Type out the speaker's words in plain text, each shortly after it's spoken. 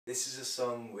This is a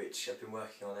song which I've been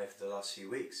working on over the last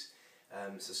few weeks.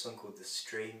 It's a song called The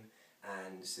Stream,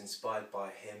 and it's inspired by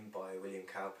a hymn by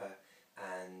Cowper,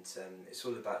 and it's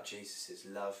all about Jesus'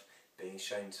 love being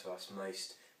shown to us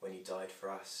most when he died for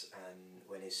us and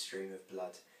when his stream of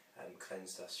blood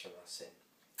cleansed us from our sin.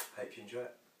 Hope you enjoy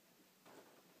it.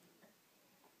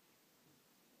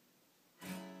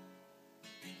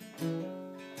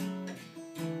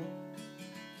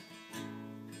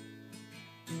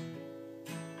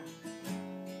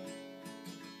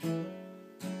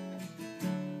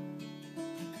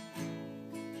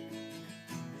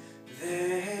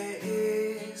 There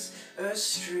is a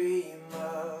stream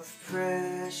of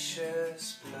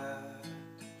precious blood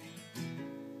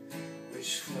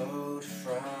which flowed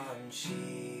from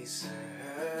Jesus'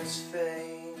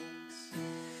 veins,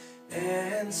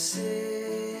 and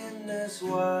sinners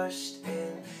washed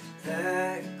in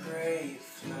that great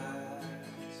flood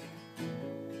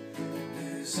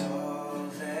lose all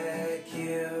their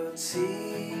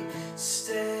guilty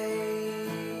stains.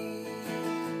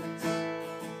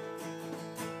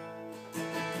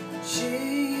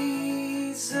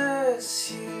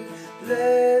 Jesus, you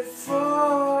bled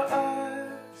for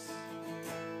us,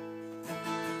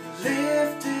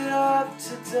 lifted up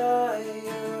to die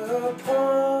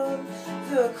upon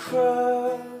the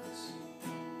cross,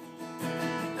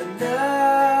 and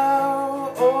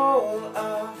now all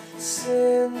our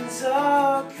sins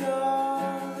are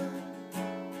gone,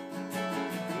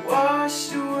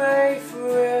 washed away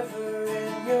forever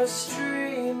in your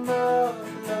stream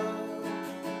of love.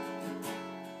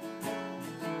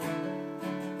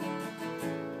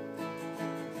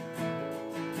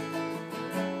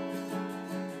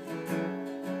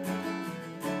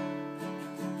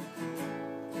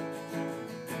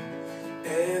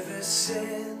 Ever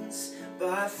since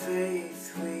by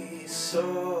faith we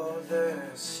saw the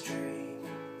stream,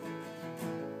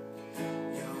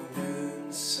 your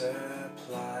wounds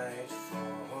supplied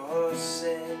for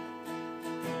sin,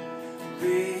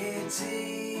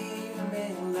 redeeming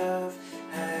love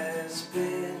has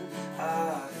been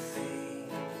our theme.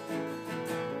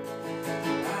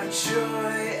 Our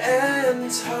joy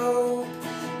and hope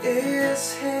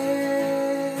is here.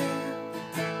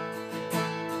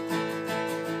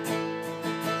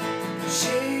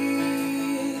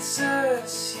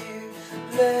 Jesus, you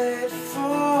bled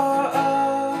for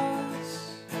us,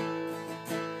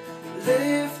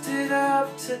 lifted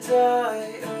up to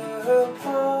die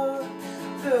upon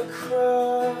the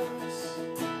cross,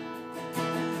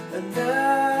 and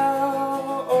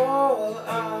now all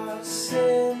our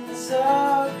sins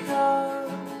are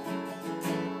gone,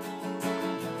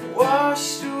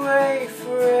 washed away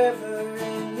forever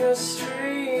in your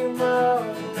stream of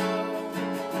love.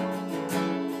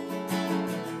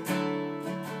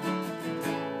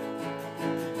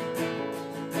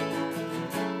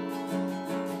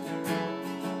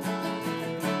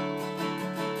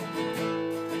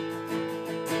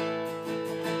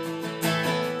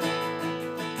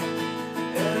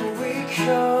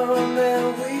 Come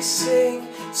and we sing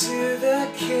to the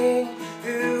King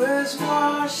who has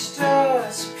washed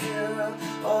us pure,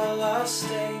 all our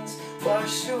stains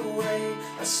washed away,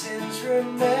 our sins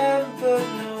remembered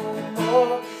no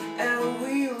more, and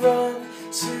we run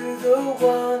to the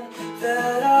one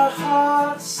that our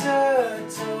hearts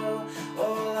adore,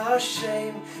 all our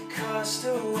shame cast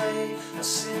away, our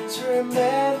sins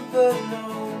remembered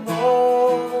no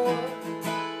more.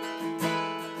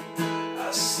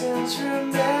 Our sins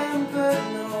remembered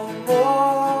no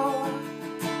more.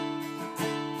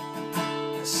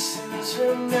 Our sins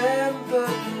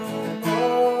remembered no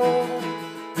more.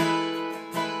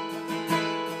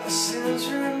 Our sins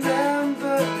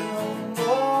remembered no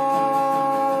more.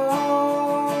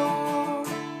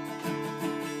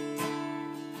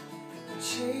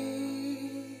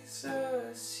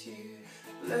 Jesus, you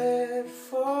bled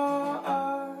for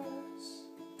us,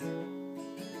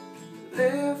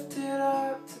 lifted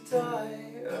up to die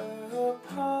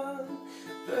upon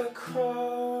the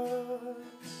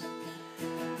cross,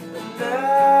 and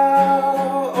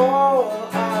now all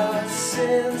our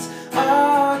sins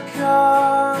are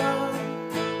gone,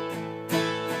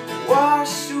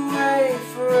 washed away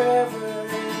forever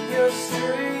in your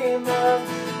stream of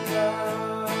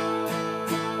love.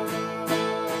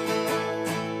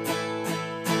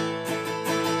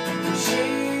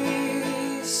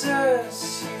 Jesus,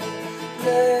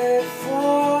 bled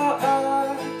for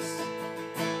us,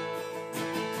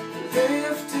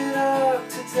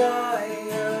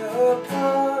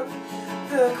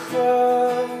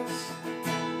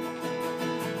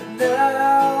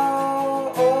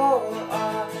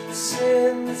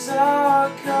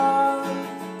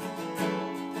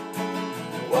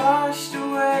 washed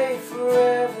away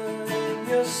forever in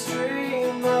your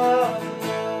stream of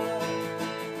love.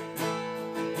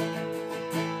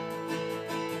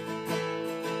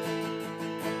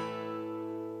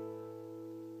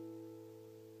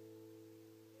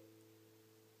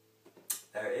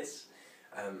 There it is.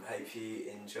 Hope you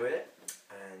enjoyed it,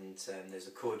 and there's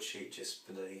a chord sheet just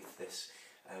beneath this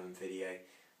video,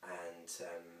 and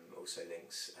also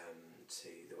links to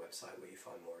the website where you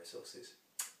find more resources.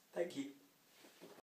 Thank you.